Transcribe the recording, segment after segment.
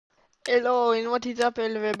Hello and what is up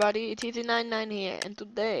everybody, it is 99 here and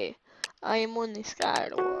today I am on the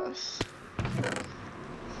Skywars.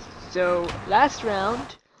 So last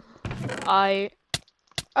round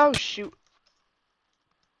oh shoot.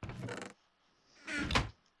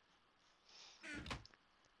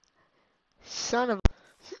 Son of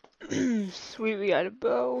a sweet, we got a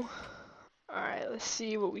bow. Alright, let's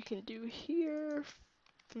see what we can do here.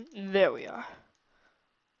 There we are.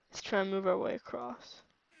 Let's try and move our way across.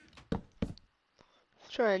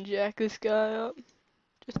 Let's try and jack this guy up.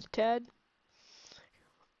 Just a tad.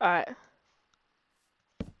 Alright.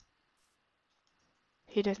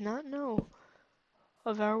 He does not know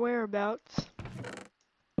of our whereabouts.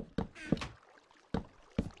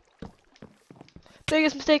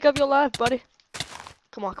 Biggest mistake of your life, buddy.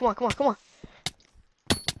 Come on, come on, come on, come on.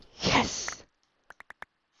 Yes!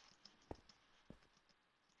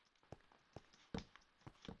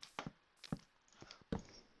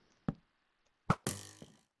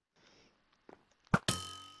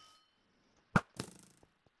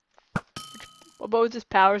 What boat is this?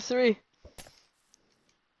 Power 3.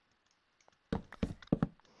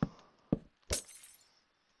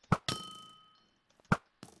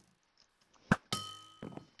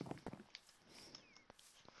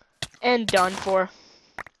 And done for.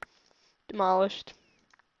 Demolished.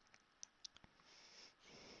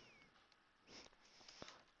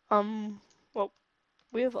 Well,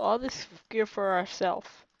 we have all this gear for ourselves.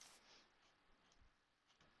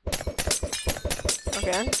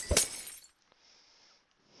 Okay.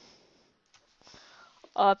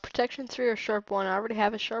 Protection 3 or sharp 1. I already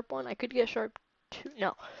have a sharp 1. I could get sharp 2.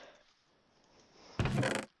 No.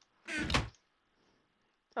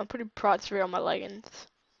 I'm pretty prot 3 on my leggings.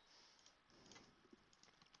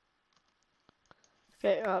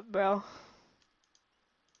 Okay, bro.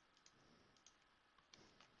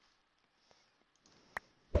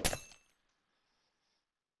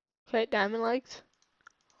 Okay, diamond legs.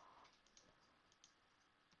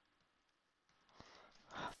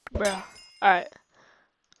 Bro. Alright.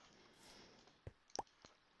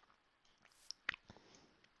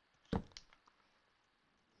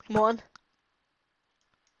 Come on.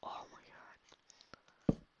 Oh my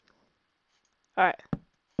god. Alright.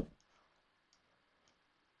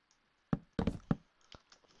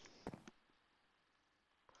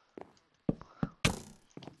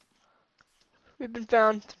 We've been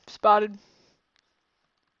found. Spotted.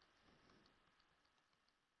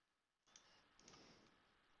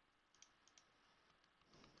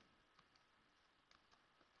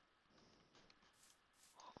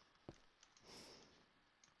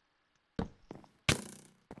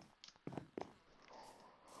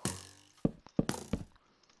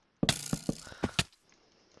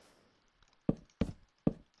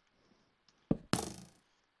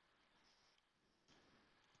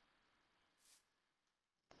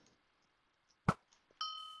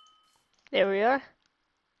 There we are.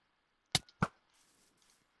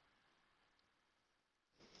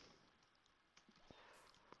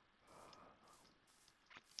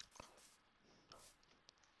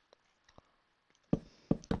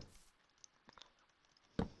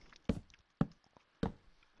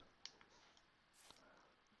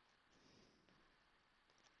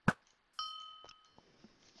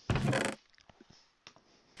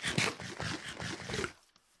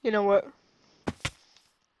 You know what?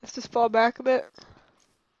 Let's just fall back a bit.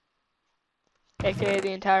 AKA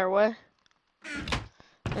the entire way.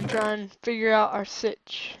 And try and figure out our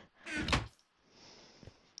sitch.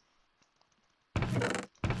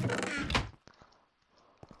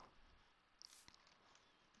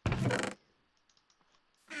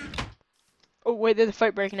 Oh wait, there's a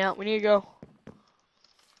fight breaking out. We need to go.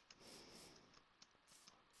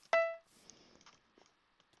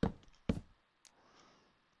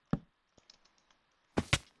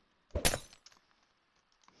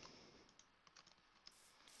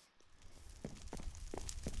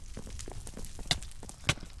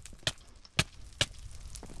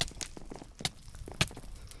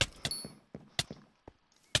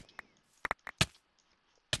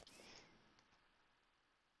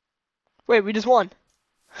 Wait, we just won.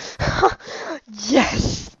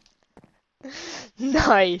 Yes!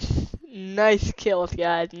 Nice. Nice kills,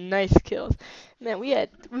 guys. Nice kills. Man, we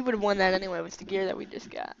would have won that anyway with the gear that we just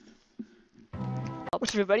got.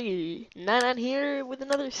 What's up, everybody? 99 here with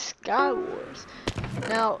another Skywars.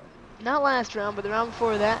 Now, not last round, but the round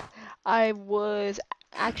before that, I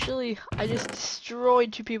just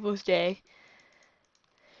destroyed two people's day.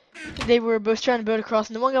 They were both trying to build across,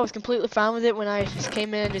 and the one guy was completely fine with it when I just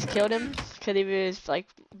came in and just killed him, because he was like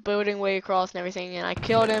building way across and everything, and I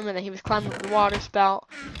killed him, and then he was climbing up the water spout.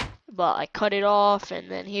 but I cut it off, and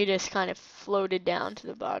then he just kind of floated down to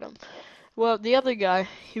the bottom. Well, the other guy,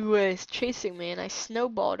 he was chasing me, and I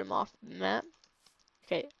snowballed him off the map.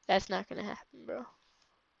 Okay, that's not gonna happen, bro.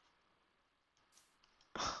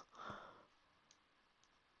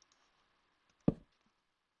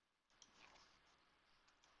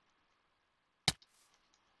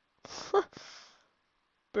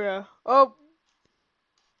 Bro. Oh!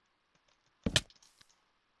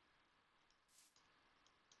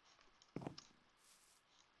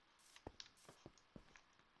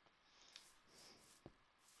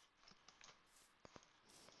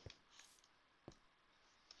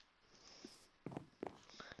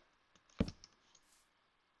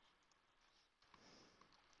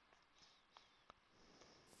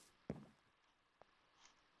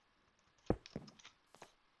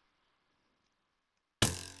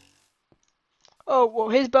 Oh, well,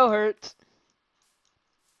 his bow hurts.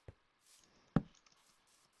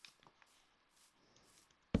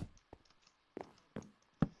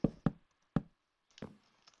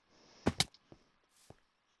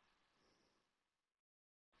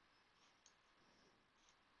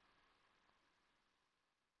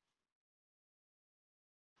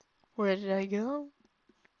 Where did I go?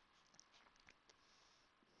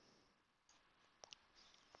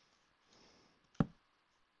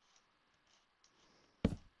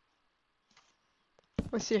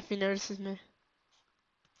 Let's see if he notices me.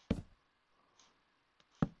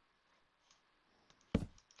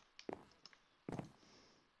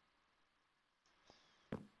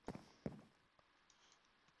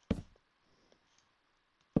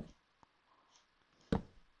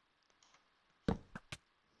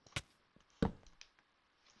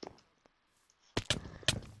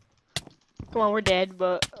 Come on, we're dead,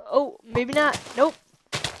 but... Oh, maybe not. Nope.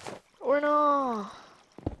 Or no.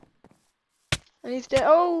 And he's dead.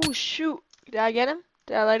 Oh, shoot. Did I get him?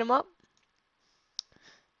 Did I light him up?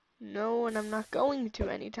 No, and I'm not going to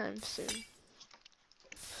anytime soon.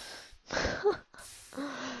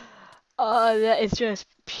 That is just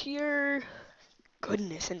pure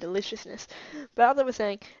goodness and deliciousness. But as I was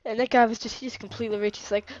saying, and that guy was he's completely rich.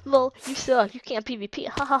 He's like, lol, you suck, you can't PvP,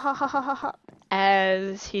 ha ha ha ha ha ha ha.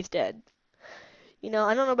 As he's dead. You know,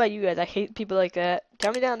 I don't know about you guys, I hate people like that.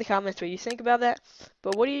 Tell me down in the comments what you think about that.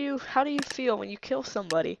 But how do you feel when you kill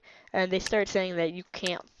somebody and they start saying that you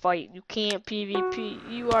can't fight, you can't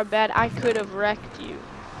PvP, you are bad, I could have wrecked you.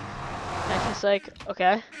 And it's just like,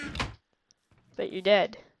 okay, but you're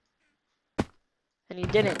dead. And you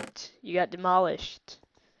didn't. You got demolished.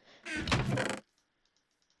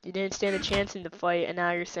 You didn't stand a chance in the fight, and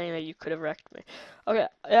now you're saying that you could have wrecked me. Okay,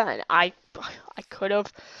 yeah, and I could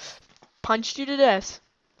have punched you to death.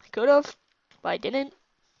 I could have, but I didn't.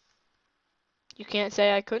 You can't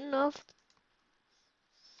say I couldn't have.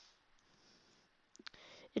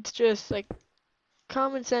 It's just like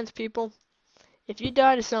common sense, people. If you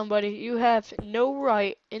die to somebody, you have no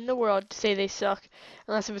right in the world to say they suck,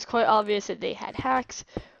 unless it was quite obvious that they had hacks,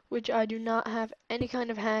 which I do not have any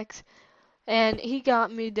kind of hacks. And he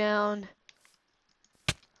got me down.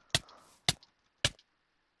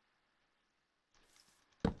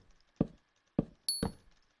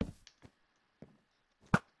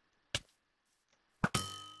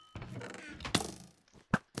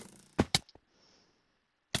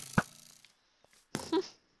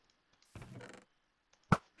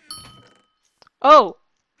 Oh!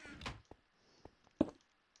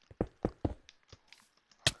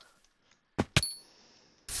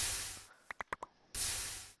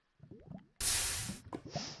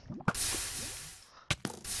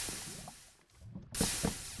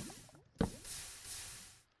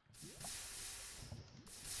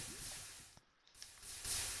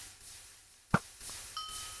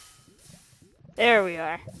 There we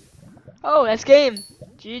are. Oh, that's game.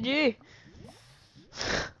 GG.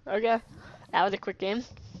 Okay. That was a quick game.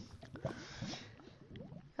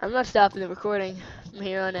 I'm not stopping the recording from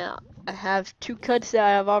here on out. I have 2 cuts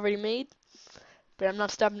that I've already made, but I'm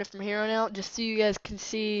not stopping it from here on out, just so you guys can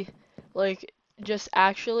see, like, just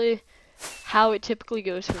actually how it typically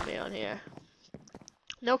goes for me on here.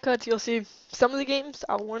 No cuts, you'll see some of the games,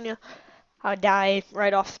 I'll warn you, I'll die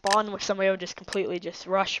right off spawn, where somebody will just completely just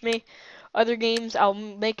rush me. Other games, I'll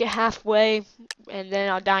make it halfway, and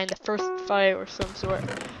then I'll die in the first fight or some sort.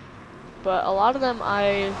 But a lot of them,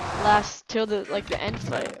 I last till the end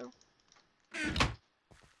fight.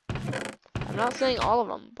 I'm not saying all of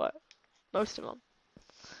them, but most of them.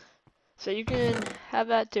 So you can have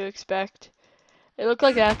that to expect. It looked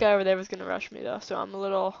like that guy over there was gonna rush me though, so I'm a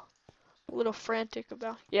little frantic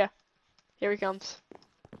about. Yeah, here he comes.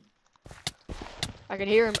 I could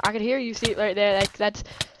hear him. I could hear you. See it right there. That's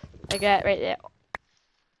like that right there.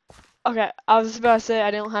 Okay, I was just about to say I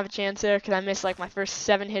didn't have a chance there because I missed like my first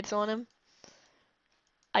 7 hits on him.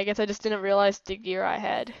 I guess I just didn't realize the gear I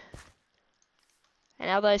had. And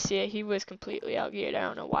now that I see it, he was completely outgeared. I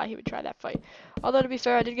don't know why he would try that fight. Although, to be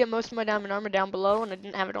fair, I did get most of my diamond armor down below, and I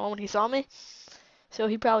didn't have it on when he saw me. So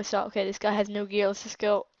he probably saw, okay, this guy has no gear. Let's just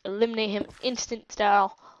go eliminate him instant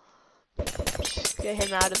style. Just get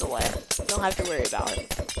him out of the way. Don't have to worry about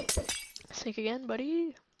it. Sink again,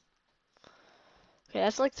 buddy. Okay,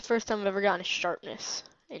 that's like the first time I've ever gotten a sharpness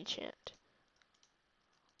enchant.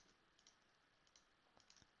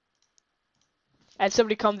 And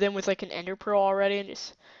somebody comes in with like an ender pearl already and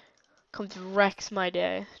just comes wrecks my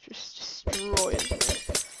day. Just destroys me.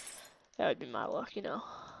 That would be my luck, you know.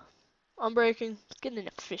 Unbreaking. It's getting an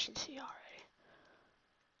efficiency already.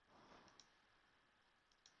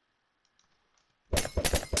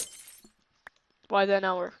 Why did that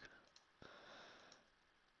not work?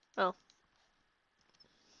 Oh.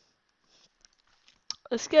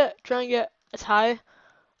 Let's try and get as high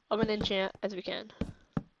of an enchant as we can.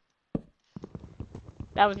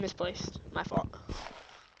 That was misplaced. My fault.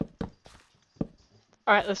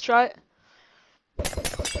 Alright, let's try it.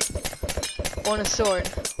 On a sword.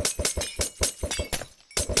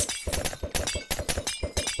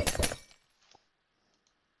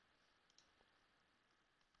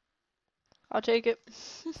 I'll take it.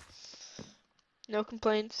 No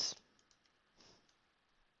complaints.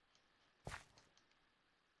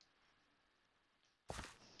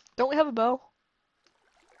 Don't we have a bow?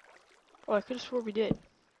 Oh, I could have swore we did.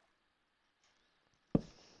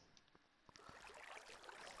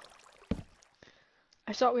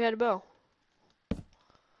 I thought we had a bow.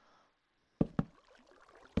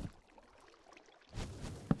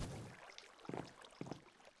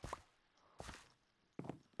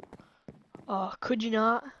 Oh, could you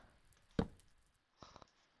not?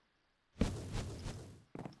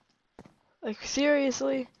 Like,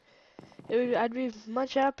 seriously? I'd be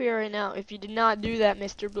much happier right now if you did not do that,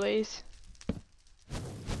 Mr. Blaze.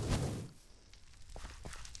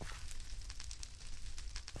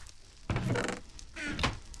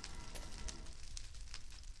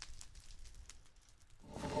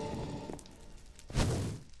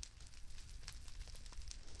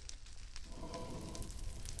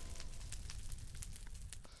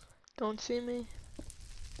 Don't see me.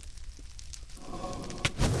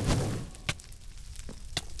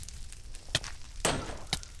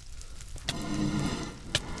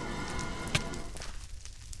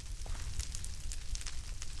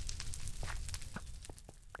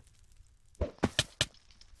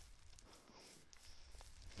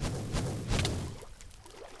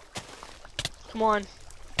 Come on.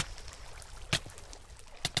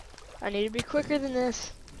 I need to be quicker than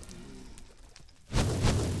this.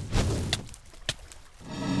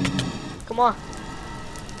 Come on.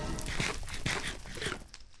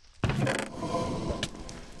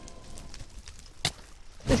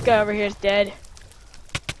 This guy over here is dead.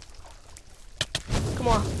 Come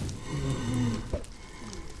on.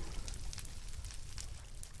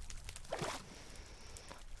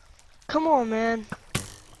 Come on, man.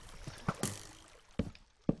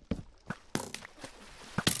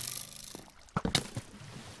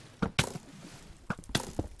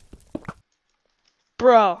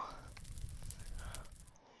 Bro.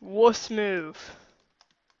 Wuss move.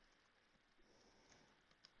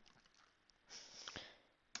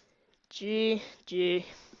 GG.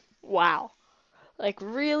 Wow. Like,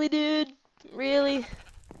 really, dude? Really?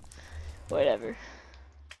 Whatever.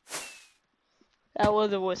 That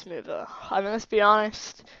was a wuss move, though. I mean, let's be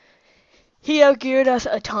honest. He outgeared us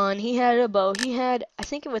a ton. He had a bow. He had, I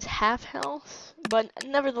think it was half health. But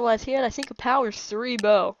nevertheless, he had, I think, a power 3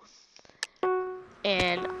 bow.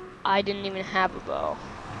 And I didn't even have a bow.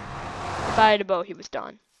 If I had a bow, he was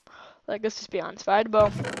done. Like, let's just be honest. If I had a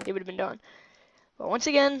bow, he would have been done. But once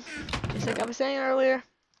again, just like I was saying earlier,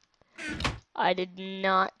 I did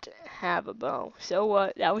not have a bow. So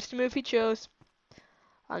what? That was the move he chose.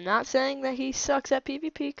 I'm not saying that he sucks at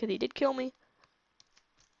PvP, because he did kill me.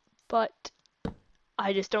 But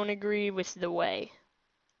I just don't agree with the way.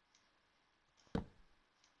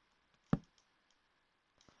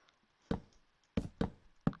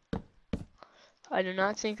 I do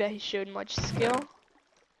not think that he showed much skill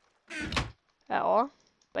at all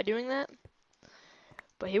by doing that.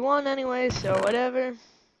 But he won anyway, so whatever.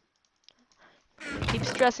 Keep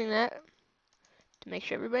stressing that to make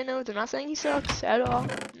sure everybody knows. I'm not saying he sucks at all.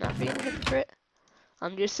 I'm not being a hypocrite.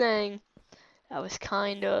 I'm just saying that was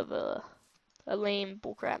kind of a lame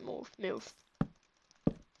bullcrap move. Now,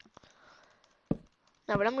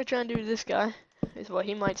 what I'm going to try and do to this guy is what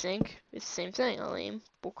he might think is the same thing, a lame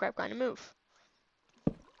bullcrap kind of move.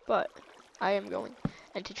 but I am going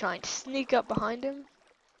and to try and sneak up behind him.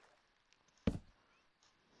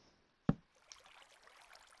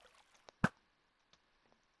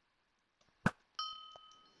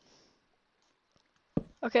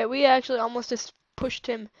 Okay, we actually almost just pushed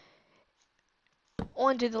him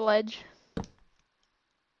onto the ledge.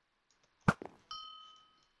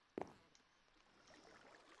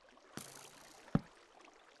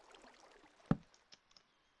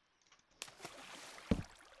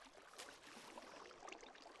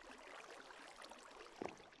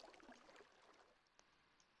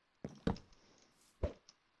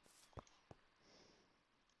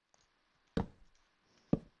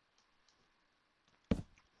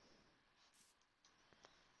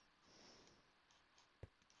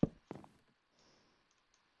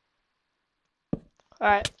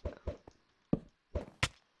 Alright.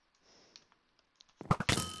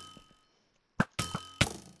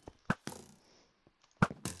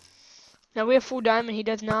 Now we have full diamond, he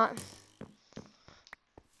does not.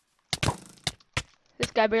 This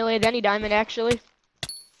guy barely had any diamond, actually.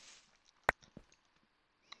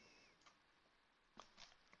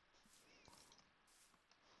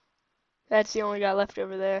 That's the only guy left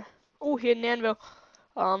over there. Oh, he had an anvil.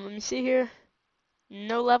 Let me see here.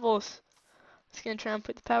 No levels. Just gonna try and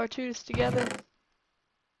put the power twos together.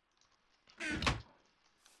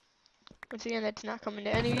 Once again, that's not coming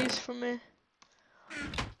to any use for me.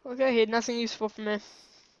 Okay, he had nothing useful for me.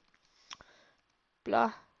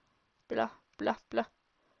 Blah, blah, blah, blah.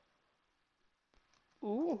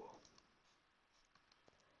 Ooh.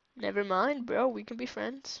 Never mind, bro. We can be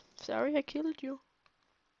friends. Sorry I killed you.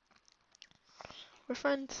 We're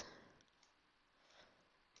friends.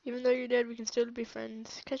 Even though you're dead, we can still be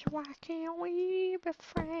friends. 'Cause why can't we be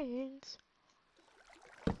friends?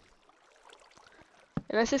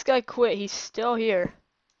 Unless this guy quit, he's still here.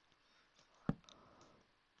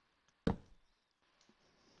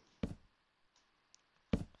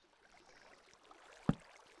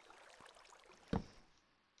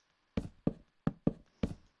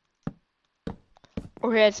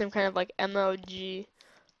 Or he had some kind of like MLG.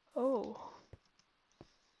 Oh.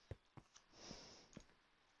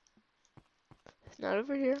 It's not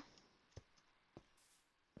over here.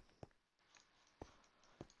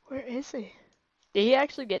 Where is he? Did he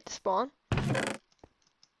actually get to spawn?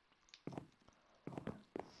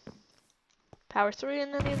 Power 3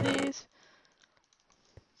 in any of these?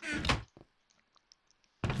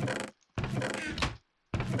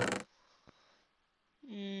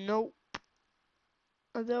 Nope.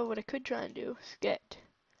 Although what I could try and do is get...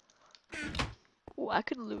 Ooh, I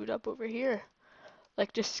could loot up over here.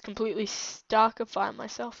 Like just completely stockify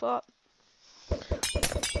myself up.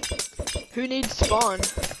 Who needs spawn?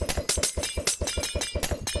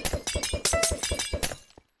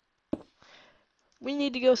 We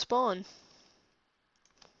need to go spawn.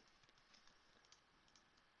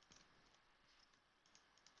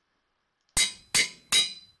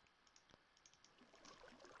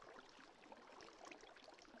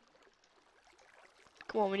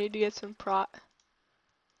 Come on, we need to get some prot.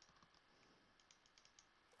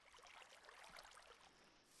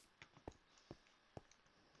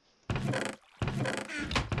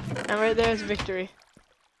 And right there is victory.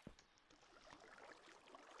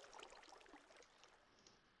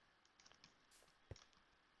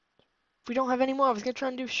 We don't have any more. I was gonna try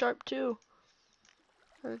and do sharp 2.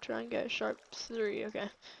 I'm gonna try and get sharp 3. Okay.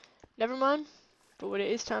 Never mind. But what it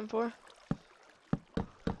is time for?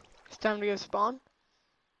 It's time to go spawn.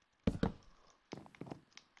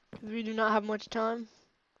 'Cause we do not have much time.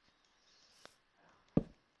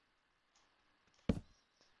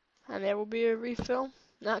 And there will be a refill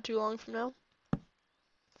not too long from now.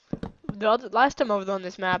 Last time I was on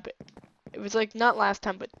this map, it was like not last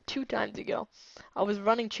time, but 2 times ago. I was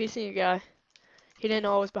running chasing a guy. He didn't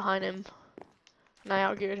know I was behind him, and I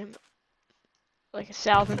outgeared him like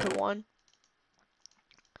 1,000 to 1.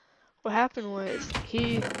 What happened was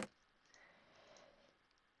he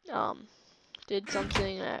did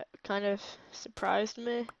something that kind of surprised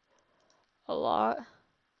me a lot,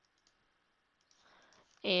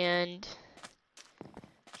 and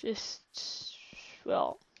just,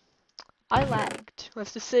 well, I lagged.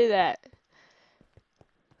 Let's just say that.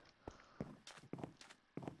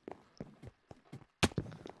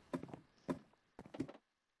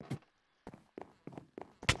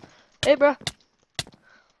 Hey, bro.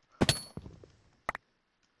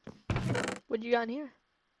 What you got in here?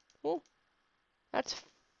 Oh, that's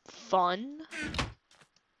fun.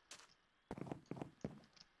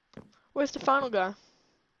 Where's the final guy?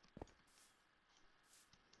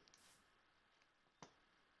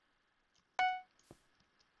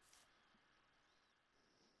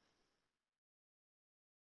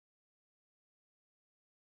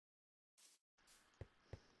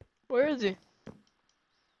 Where is he?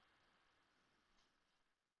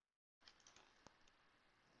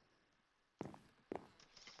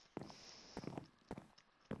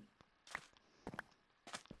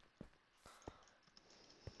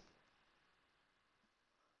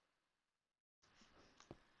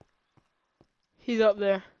 He's up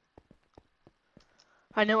there.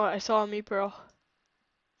 I know it. I saw him, Pearl.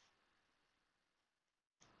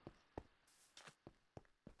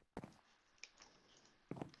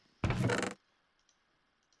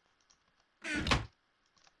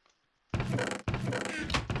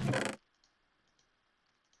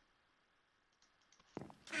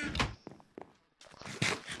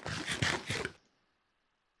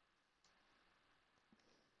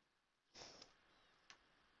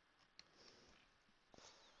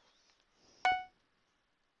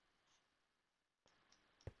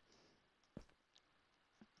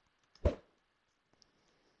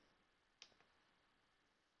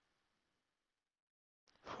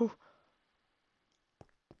 Whew.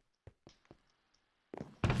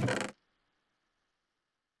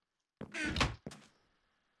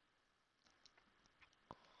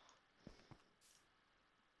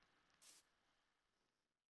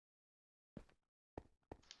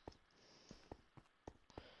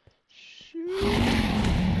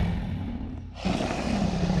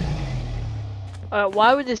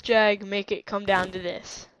 Why would this jag make it come down to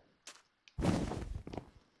this?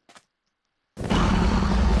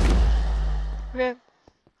 Okay,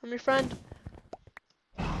 I'm your friend.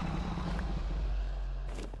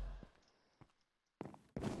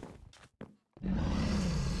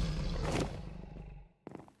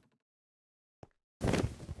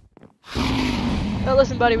 Oh,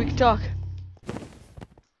 listen, buddy, we can talk.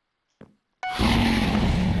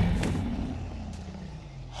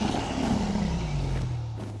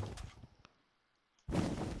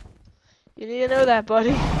 You need to know that,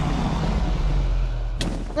 buddy.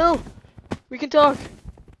 No, we can talk.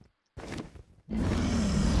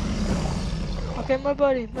 Okay, my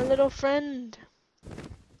buddy, my little friend.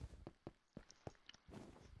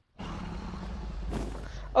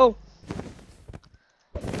 Oh.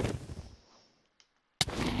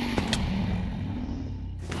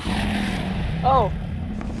 Oh.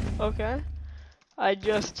 Okay. I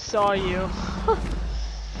just saw you.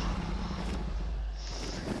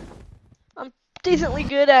 I'm decently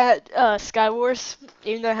good at Skywars,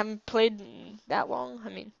 even though I haven't played in that long. I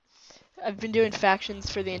mean, I've been doing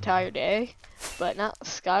factions for the entire day, but not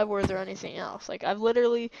Skywars or anything else. Like,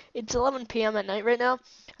 it's 11 p.m. at night right now,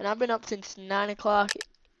 and I've been up since 9 o'clock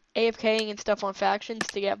AFKing and stuff on factions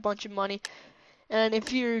to get a bunch of money. And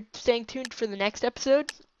if you're staying tuned for the next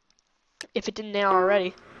episode, if it didn't now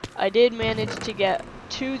already, I did manage to get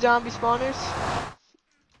 2 zombie spawners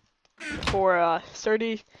for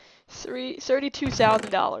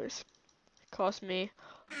 $32,000. Cost me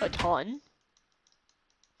a ton,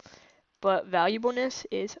 but valuableness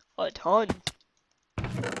is a ton.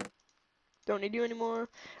 Don't need you anymore.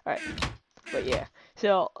 Alright, but yeah.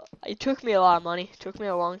 So, it took me a lot of money. It took me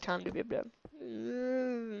a long time to be able to...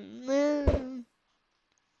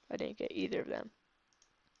 I didn't get either of them.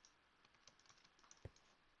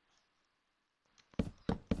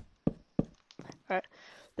 Alright,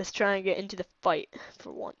 let's try and get into the fight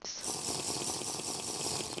for once.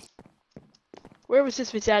 Where was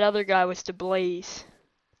this with that other guy was to Blaze?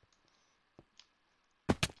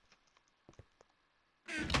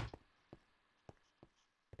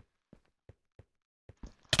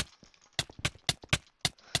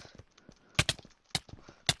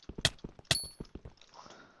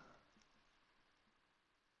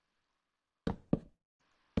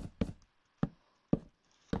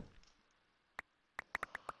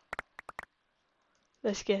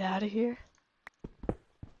 Let's get out of here.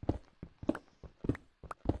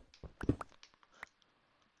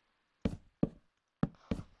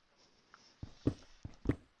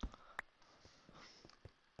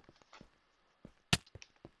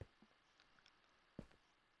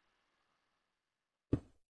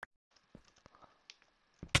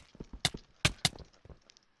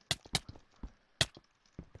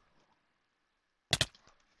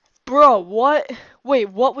 Bro, what? Wait,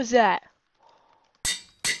 what was that?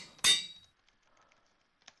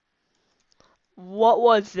 What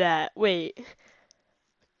was that? Wait.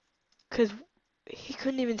 Cause he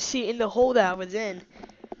couldn't even see in the hole that I was in.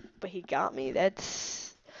 But he got me.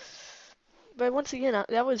 That's... But once again,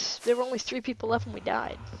 there were only 3 people left when we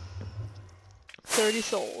died. 30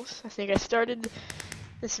 souls. I think I started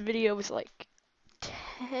this video was like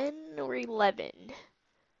 10 or 11.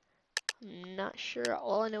 I'm not sure.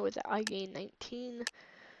 All I know is that I gained 19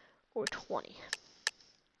 or 20.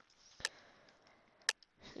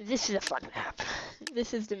 This is a fun map.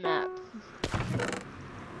 This is the map.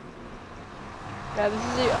 Now this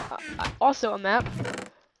is also a map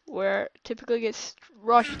where typically gets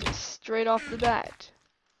rushed straight off the bat,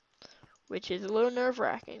 which is a little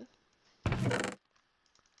nerve-wracking.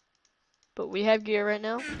 But we have gear right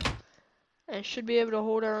now, and should be able to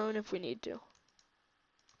hold our own if we need to.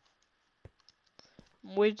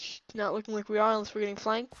 Which, not looking like we are unless we're getting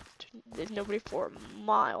flanked. There's nobody for a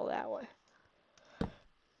mile that way.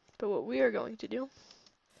 But what we are going to do...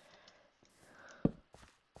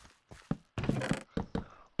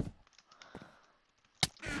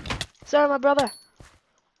 Sorry, my brother.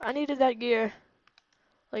 I needed that gear.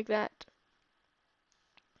 Like that.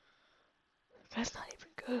 That's not even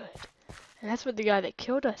good. And that's what the guy that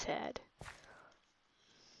killed us had.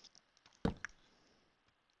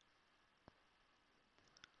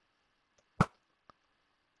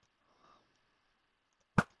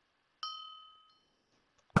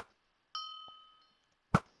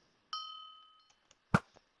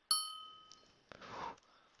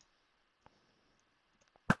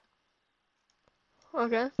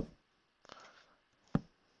 Okay.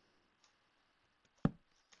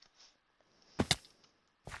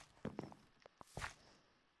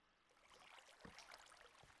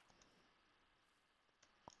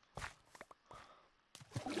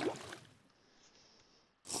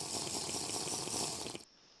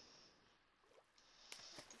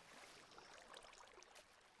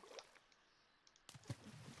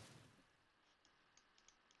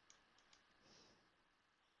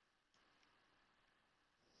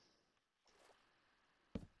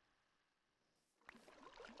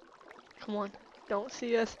 Come on. Don't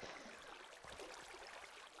see us.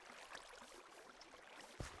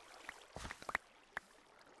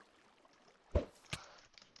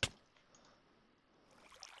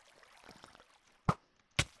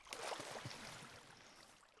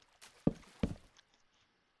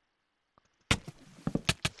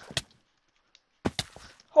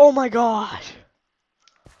 Oh my gosh.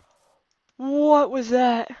 What was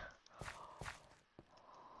that?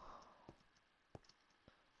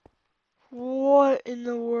 What in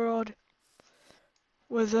the world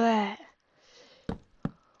was that?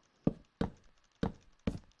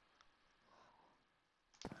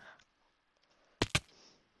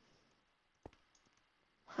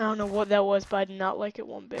 I don't know what that was, but I did not like it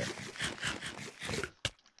one bit.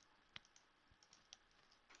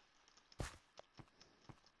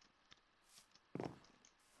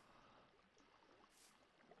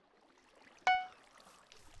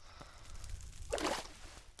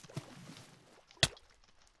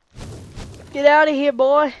 Get out of here,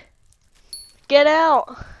 boy. Get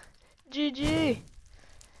out. GG.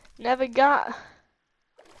 Never got.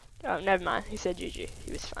 Oh, never mind. He said GG.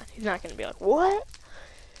 He was fine. He's not gonna be like, what?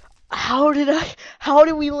 How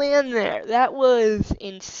did we land there? That was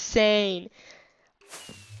insane.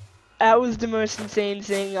 That was the most insane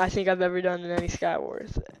thing I think I've ever done in any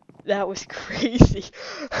Skywars. That was crazy.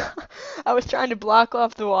 I was trying to block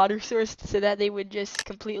off the water source so that they would just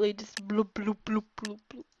completely just bloop, bloop, bloop, bloop,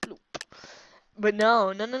 bloop, bloop. But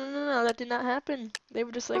no, that did not happen. They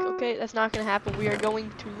were just like, okay, that's not gonna happen. We are going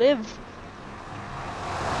to live.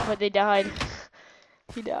 But they died.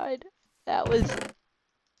 He died. That was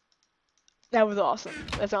awesome.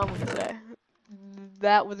 That's all I'm gonna say.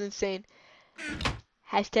 That was insane.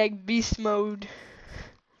 Hashtag beast mode.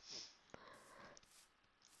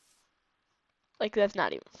 Like, that's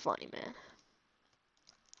not even funny, man.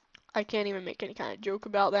 I can't even make any kind of joke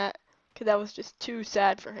about that, because that was just too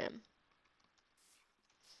sad for him.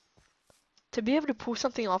 To be able to pull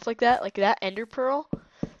something off like that ender pearl,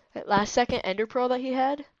 that last second ender pearl that he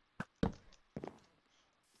had.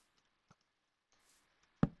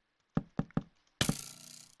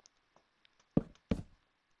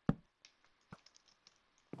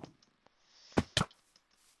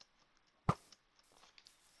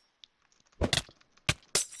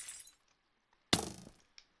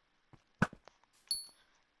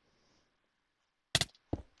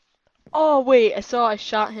 Oh, wait, I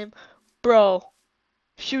shot him. Bro,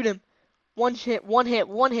 shoot him. One hit, one hit,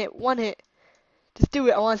 one hit, one hit. Just do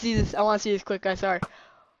it. I want to see this. I want to see this quick, guys. Sorry.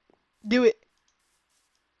 Do it.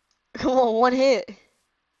 Come on, one hit.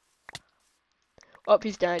 Oh,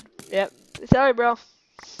 he's died. Yep. Sorry, bro.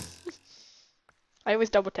 I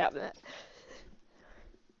always double tap that.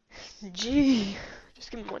 Gee.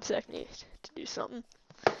 Just give me 1 second to do something.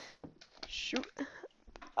 Shoot.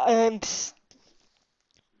 And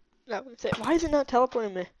why is it not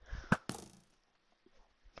teleporting me?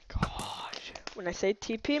 Gosh. When I say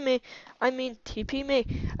TP me, I mean TP me.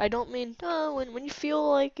 I don't mean when you feel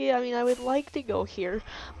like it. I mean, I would like to go here.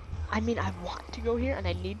 I mean, I want to go here, and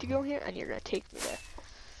I need to go here, and you're gonna take me there.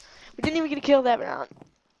 We didn't even get a kill that round.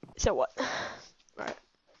 So what? Alright.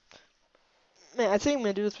 Man, I think I'm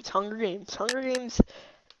gonna do this with Hunger Games. Hunger Games,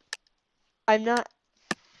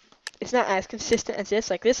 it's not as consistent as this.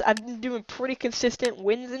 Like this, I've been doing pretty consistent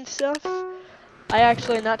wins and stuff. I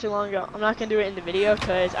actually, not too long ago, I'm not gonna do it in the video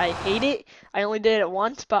because I hate it. I only did it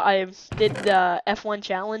once, but I did the F1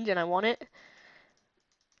 challenge and I won it.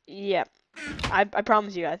 Yeah, I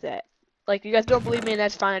promise you guys that. Like, you guys don't believe me, and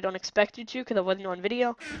that's fine. I don't expect you to because I wasn't on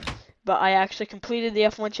video. But I actually completed the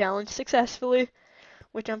F1 challenge successfully,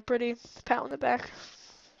 which I'm pretty pat on the back.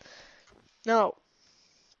 No.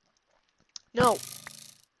 No.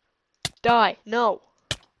 Die. No.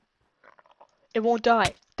 It won't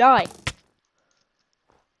die. Die.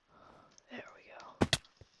 There we go.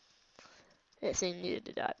 That thing needed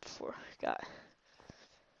to die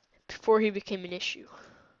before he became an issue.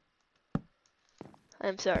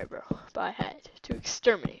 I'm sorry, bro, but I had to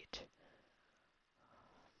exterminate.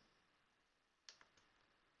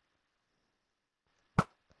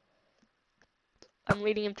 I'm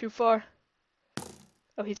leading him too far.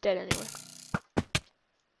 Oh, he's dead anyway.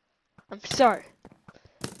 I'm sorry,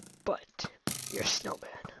 but you're a snowman.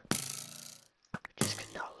 You just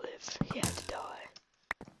could not live. He had to die.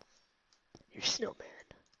 Your snowman,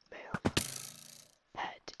 ma'am,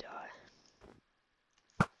 had to die.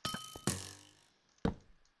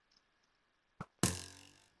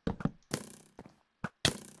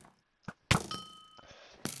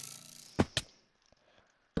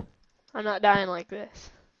 I'm not dying like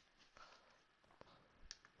this.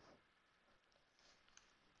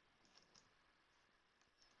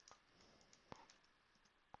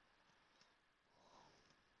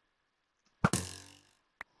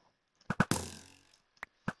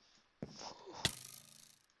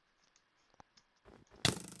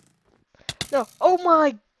 No. Oh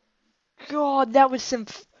my god, that was some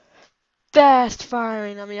fast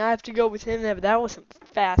firing. I mean, I have to go with him there, but that was some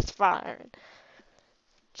fast firing.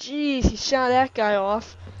 Jeez, he shot that guy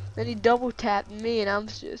off. Then he double tapped me, and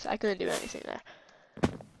I couldn't do anything there.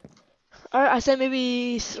 Alright, I said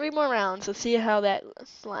maybe 3 more rounds. Let's see how that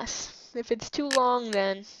lasts. If it's too long,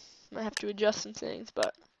 then I might have to adjust some things,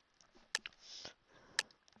 but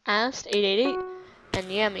asked 888 and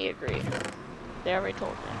Yami agreed. They already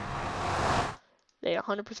told me. They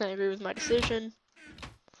 100% agree with my decision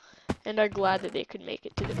and are glad that they could make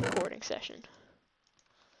it to the recording session.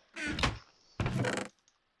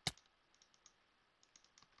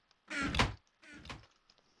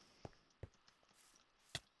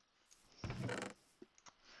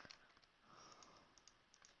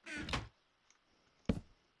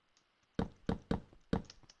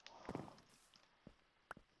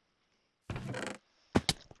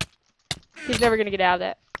 He's never gonna get out of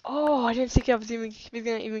that. Oh, I didn't think he was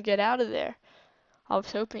gonna even get out of there. I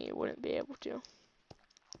was hoping he wouldn't be able to.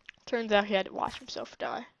 Turns out he had to watch himself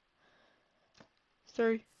die.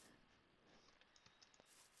 3.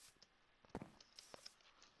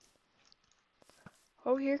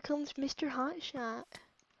 Oh, here comes Mr. Hotshot.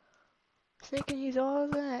 Thinking he's all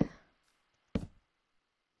that.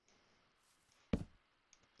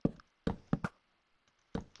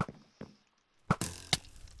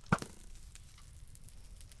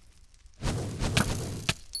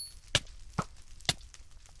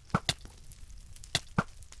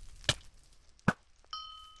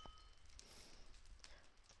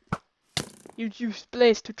 You use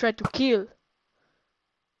place to try to kill.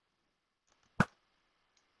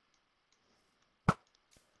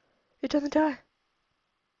 It doesn't die.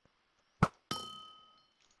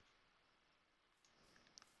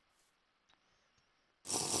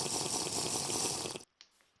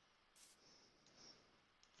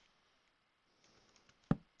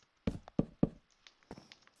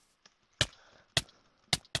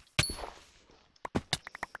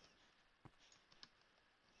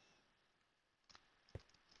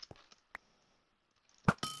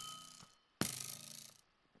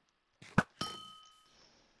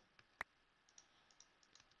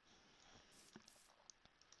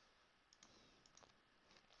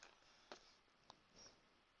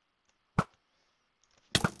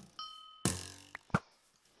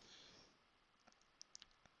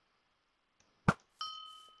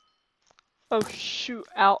 Oh shoot,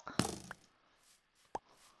 out.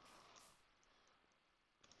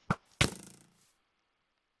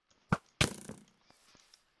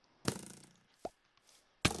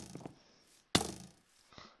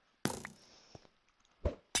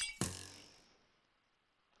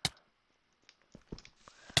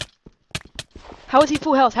 How is he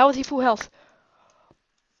full health? How is he full health?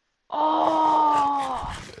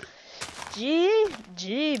 Oh, jeez. Really?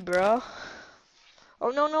 Gee, bro. Oh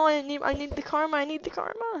no, no, I need the karma. I need the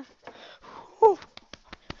karma. Whew.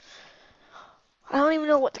 I don't even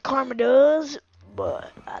know what the karma does,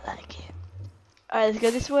 but I like it. Alright, let's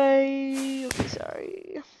go this way. Okay,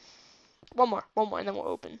 sorry. One more, and then we'll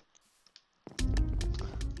open.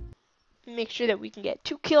 Make sure that we can get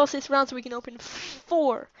 2 kills this round so we can open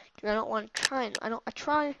 4. Cause I don't want to try and I don't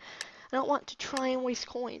want to try and waste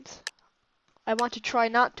coins. I want to try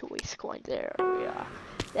not to waste coins. There we are.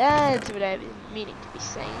 That's what I've been meaning to be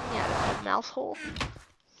saying. Yeah, the mouse hole.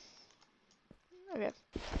 Okay.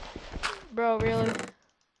 Bro, really? Like,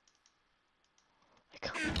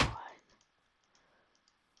 come on.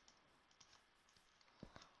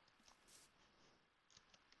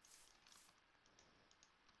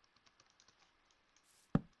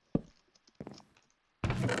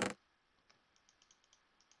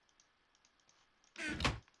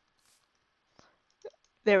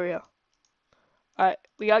 There we go. Alright,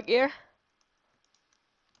 we got gear.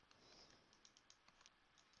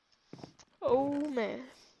 Oh man.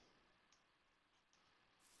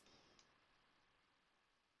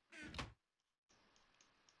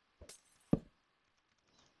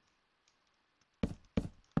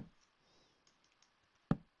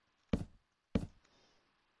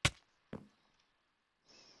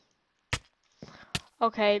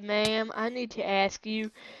 Okay, ma'am, I need to ask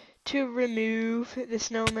you to remove the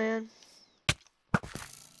snowman.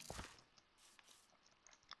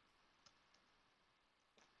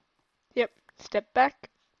 Yep, step back.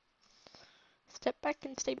 Step back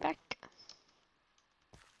and stay back.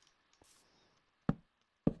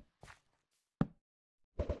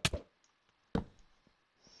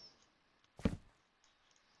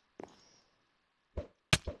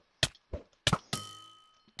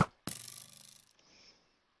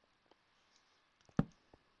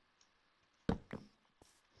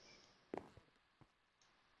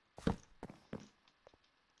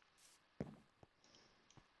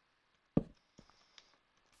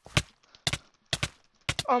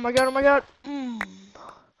 Oh my god, oh my god.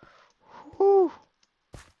 Whew.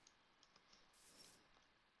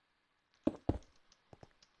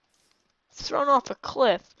 Thrown off a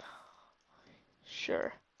cliff.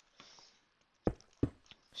 Sure.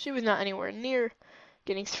 She was not anywhere near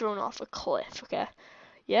getting thrown off a cliff, okay?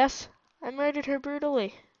 Yes, I murdered her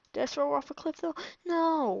brutally. Did I throw her off a cliff though?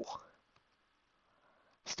 No.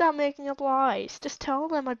 Stop making up lies. Just tell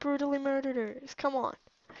them I brutally murdered her. Come on.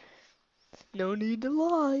 No need to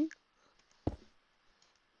lie.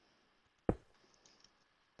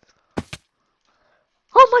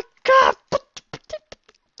 Oh my god!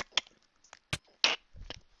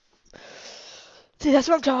 See, that's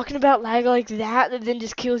what I'm talking about. Lag like that then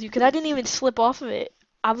just kills you. Because I didn't even slip off of it.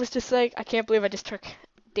 I was just like, I can't believe I just took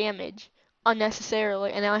damage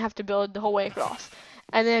unnecessarily. And now I have to build the whole way across.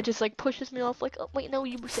 And then it just like pushes me off like, oh wait, no,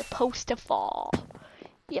 you were supposed to fall.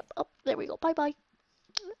 Yep, oh, there we go. Bye-bye.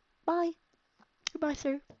 Bye. Goodbye,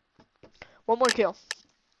 sir. One more kill.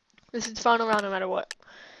 This is the final round no matter what.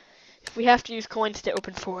 If we have to use coins to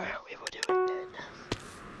open 4, we will do it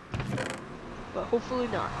then. But hopefully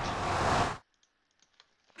not.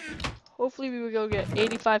 Hopefully we will go get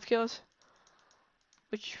 85 kills.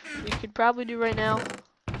 Which we could probably do right now.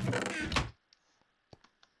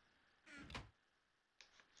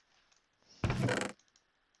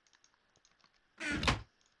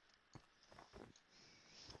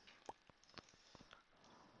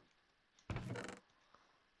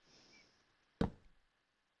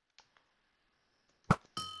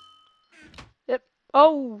 Yep.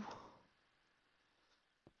 Oh!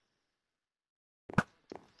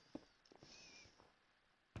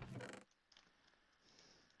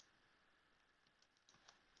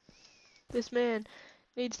 This man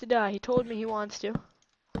needs to die. He told me he wants to.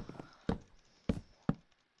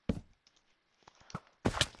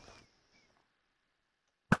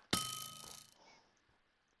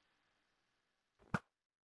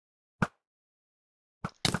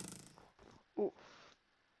 Ooh.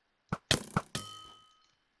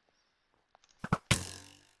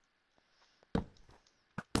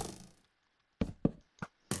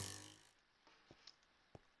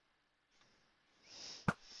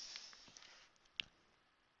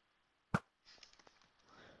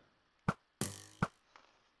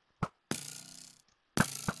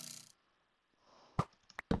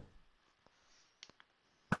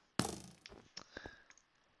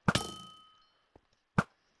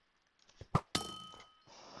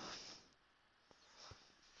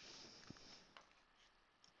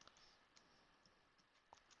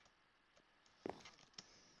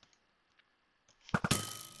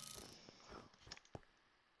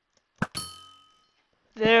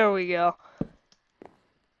 There we go.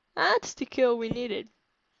 That's the kill we needed.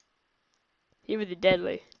 He was a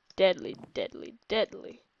deadly, deadly, deadly,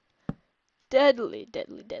 deadly, deadly,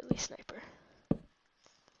 deadly, deadly sniper.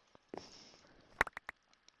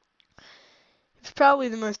 He's probably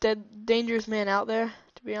the most dangerous man out there,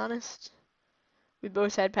 to be honest. We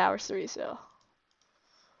both had power 3, so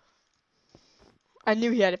I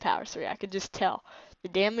knew he had a power 3. I could just tell. The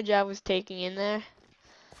damage I was taking in there,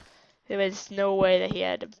 there was no way that he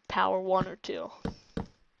had a power 1 or 2.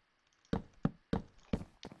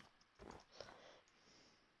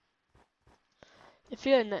 If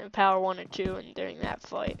he had a power 1 or 2 and during that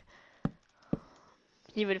fight,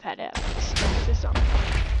 he would have had to have strength or something.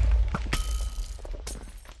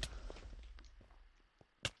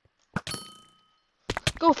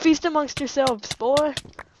 Go feast amongst yourselves, boy!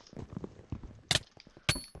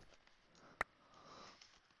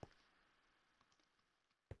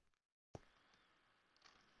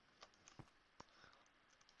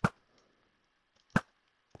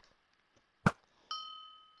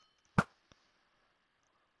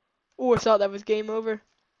 Oh, I thought that was game over.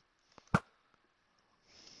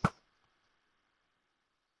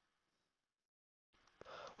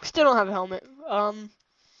 We still don't have a helmet.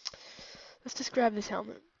 Let's just grab this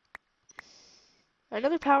helmet.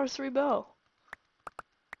 Another power 3 bow.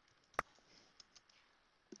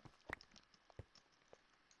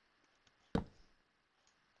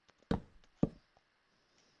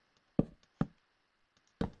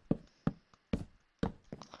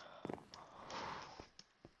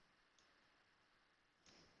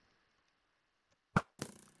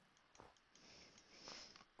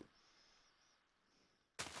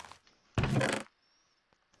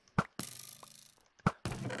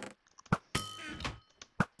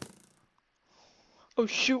 Oh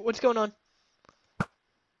shoot, what's going on?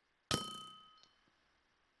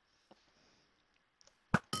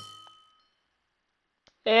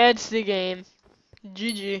 That's the game.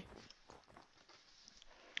 GG.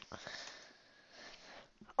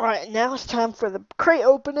 Alright, now it's time for the crate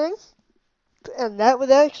opening. And that was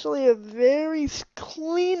actually a very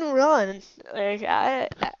clean run. Like,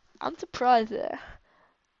 I'm surprised there.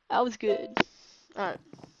 That was good. Alright.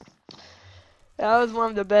 That was one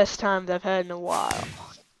of the best times I've had in a while.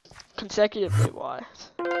 Consecutively wise.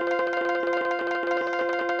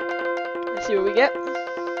 Let's see what we get.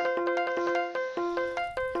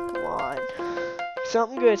 Come on.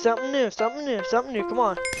 Something good, something new, something new, something new, come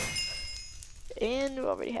on. And we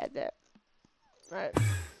already had that. Alright.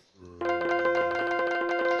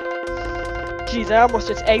 Jeez, I almost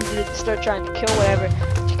just exited to start trying to kill whatever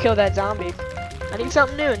to kill that zombie. I need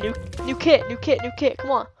something new, new kit, new kit, new kit. Come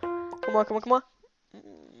on. Come on, come on, come on.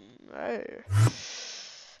 Alright.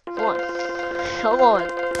 Come on. Come on.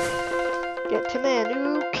 Get him a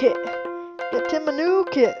new kit. Get him a new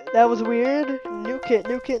kit. That was weird. New kit,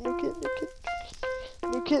 new kit, new kit, new kit.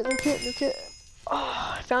 New kit, new kit, new kit.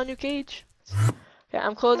 Oh, I found new cage. Okay,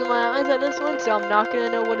 I'm closing my eyes at this one, so I'm not gonna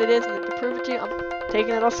know what it is, and to prove it to you, I'm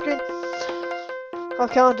taking it off screen. I'll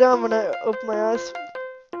count down when I open my eyes.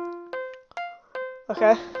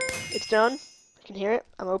 Okay, it's done. I can hear it.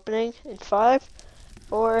 I'm opening in 5,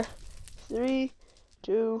 4, 3,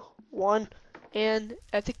 2, 1, and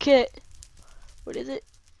that's a kit. What is it?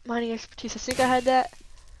 Mining expertise. I think I had that.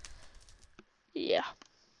 Yeah.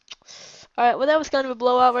 Alright, well that was kind of a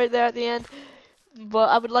blowout right there at the end. But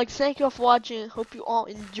I would like to thank you all for watching. Hope you all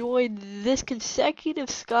enjoyed this consecutive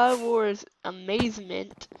Skywars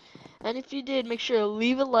amazement. And if you did, make sure to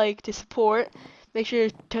leave a like to support. Make sure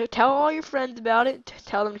to tell all your friends about it.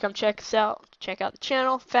 Tell them to come check us out. Check out the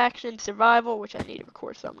channel, Factions, Survival, which I need to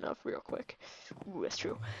record something of real quick. Ooh, that's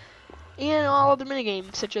true. And all other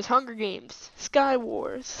minigames, such as Hunger Games,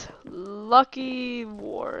 Skywars, Lucky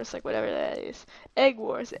Wars, like whatever that is, Egg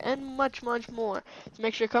Wars, and much, much more. So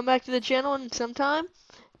make sure to come back to the channel in some time.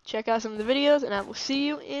 Check out some of the videos, and I will see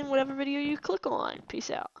you in whatever video you click on.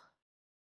 Peace out.